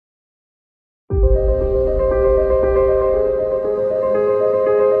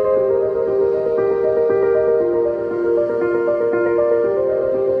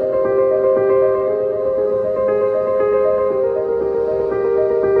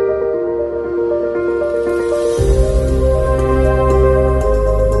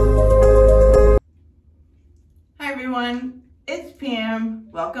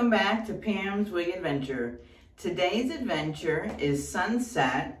Welcome back to Pam's Wig Adventure. Today's adventure is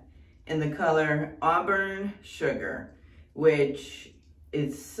Sunset in the color Auburn Sugar, which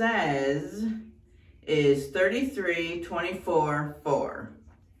it says is 33-24-4.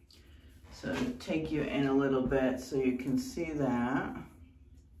 So take you in a little bit so you can see that.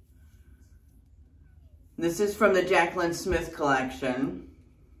 This is from the Jaclyn Smith collection.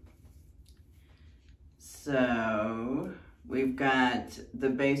 So we've got the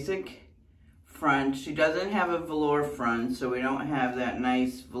basic front. She doesn't have a velour front, so we don't have that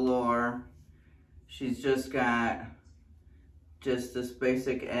nice velour. She's just got just this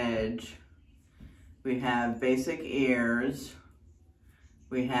basic edge. We have basic ears.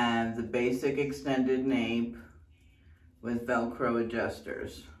 We have the basic extended nape with Velcro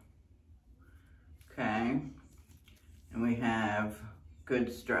adjusters. Okay, and we have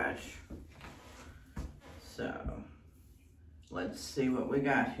good stretch. So let's see what we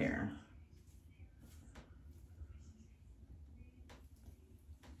got here.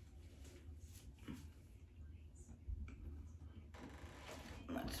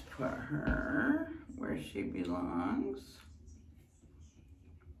 Let's put her where she belongs.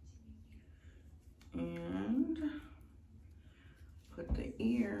 And put the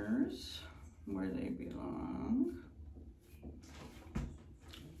ears where they belong.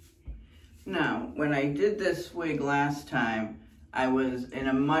 Now, when I did this wig last time, I was in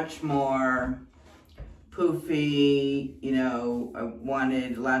a much more poofy, you know, I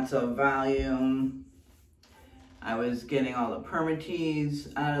wanted lots of volume. I was getting all the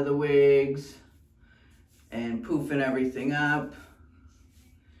permatease out of the wigs and poofing everything up.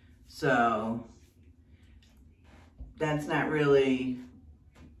 So that's not really,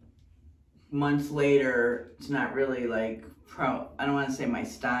 months later, it's not really like, I don't want to say my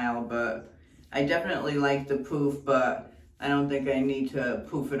style, but I definitely like the poof, but I don't think I need to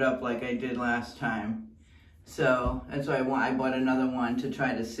poof it up like I did last time. So that's why I bought another one to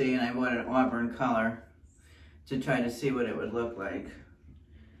try to see, and I bought an Auburn color to try to see what it would look like.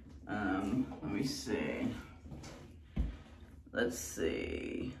 Let me see. Let's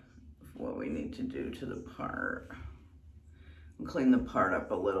see what we need to do to the part. I'll clean the part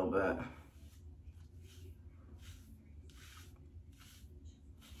up a little bit.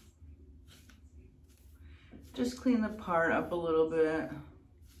 Just clean the part up a little bit.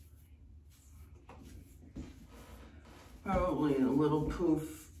 Probably a little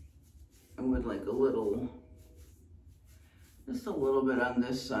poof. I would like a little, just a little bit on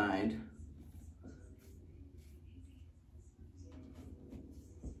this side.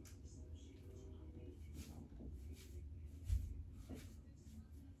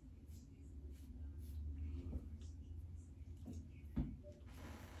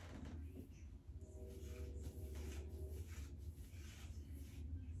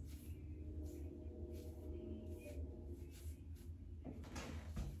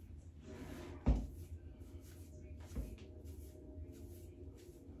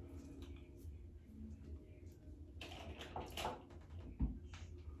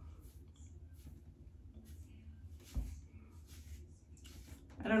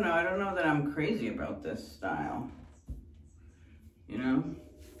 I don't know that I'm crazy about this style, you know?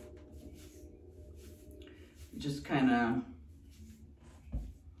 Just kind of,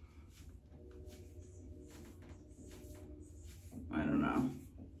 I don't know.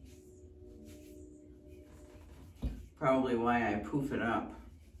 Probably why I poof it up.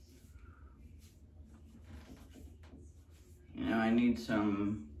 You know, I need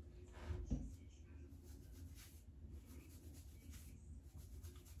some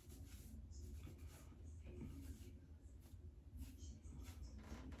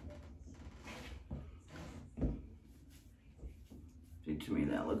to me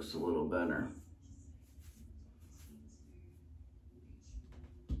that looks a little better.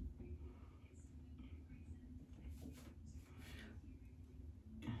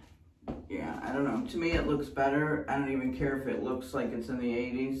 Yeah, I don't know. To me it looks better. I don't even care if it looks like it's in the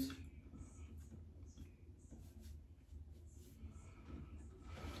 80s.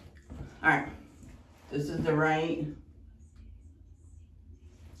 All right, this is the right.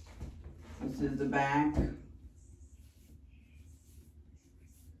 This is the back.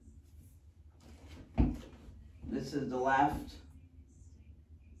 This is the left.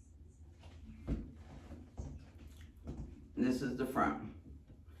 this is the front.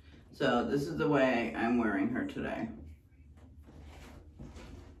 So this is the way I'm wearing her today.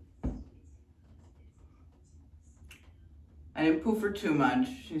 I didn't poof her too much.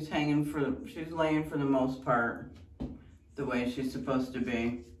 She's laying for the most part the way she's supposed to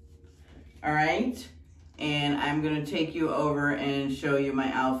be. All right, and I'm gonna take you over and show you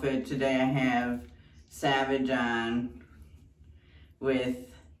my outfit. Today I have Savage on with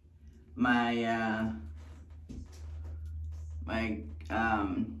my,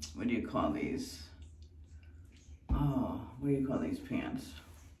 what do you call these? Oh, what do you call these pants?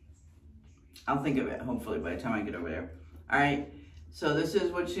 I'll think of it, hopefully, by the time I get over there. All right, so this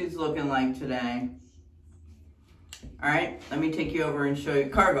is what she's looking like today. All right, let me take you over and show you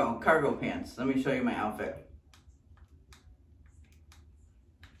cargo pants. Let me show you my outfit.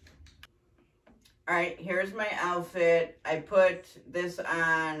 All right, here's my outfit. I put this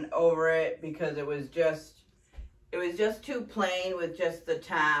on over it because it was just too plain with just the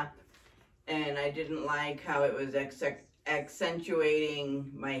top, and I didn't like how it was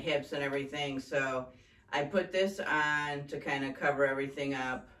accentuating my hips and everything. So I put this on to kind of cover everything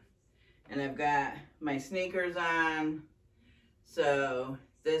up. And I've got my sneakers on. So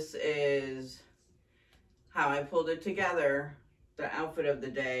this is how I pulled it together, the outfit of the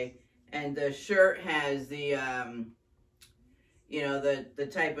day. And the shirt has the, you know, the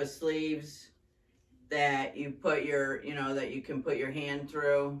type of sleeves that you put your, you know, that you can put your hand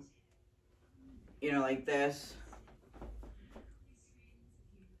through, you know, like this.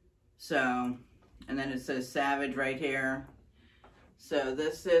 So, and then it says Savage right here. So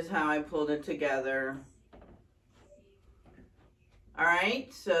this is how I pulled it together. All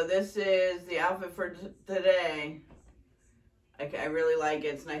right, so this is the outfit for today. I really like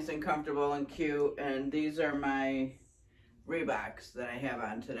it. It's nice and comfortable and cute. And these are my Reeboks that I have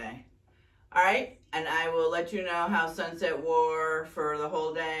on today. All right, and I will let you know how Sunset wore for the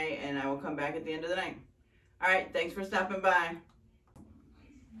whole day, and I will come back at the end of the night. All right, thanks for stopping by.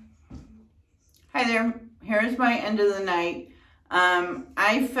 Hi there, here's my end of the night.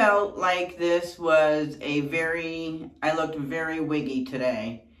 I felt like this was I looked very wiggy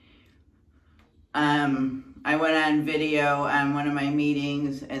today. I went on video on one of my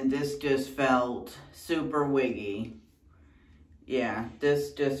meetings and this just felt super wiggy. Yeah,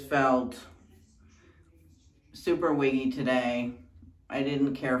 this just felt super wiggy today. I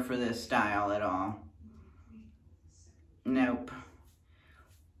didn't care for this style at all. Nope.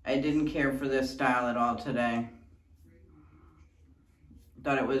 I didn't care for this style at all today.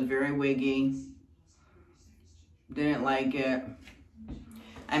 Thought it was very wiggy. Didn't like it.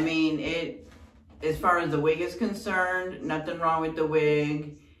 I mean, as far as the wig is concerned, nothing wrong with the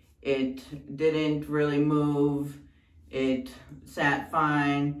wig. It didn't really move. It sat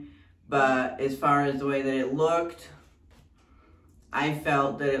fine. But as far as the way that it looked, I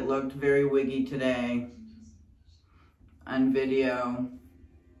felt that it looked very wiggy today on video.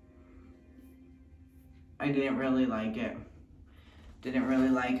 I didn't really like it. Didn't really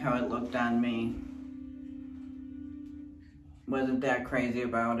like how it looked on me. Wasn't that crazy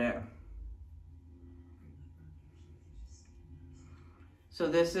about it. So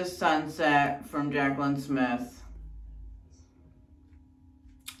this is Sunset from Jaclyn Smith.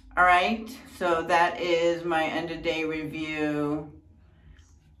 All right, so that is my end of day review.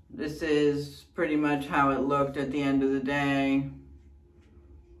 This is pretty much how it looked at the end of the day.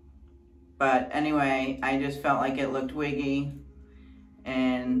 But anyway, I just felt like it looked wiggy.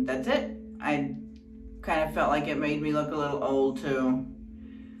 And that's it. I kind of felt like it made me look a little old too.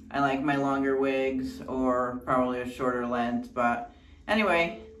 I like my longer wigs or probably a shorter length. But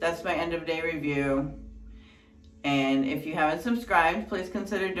anyway, that's my end of day review. And if you haven't subscribed, please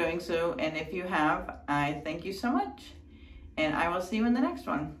consider doing so. And if you have, I thank you so much. And I will see you in the next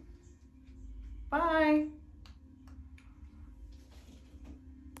one. Bye.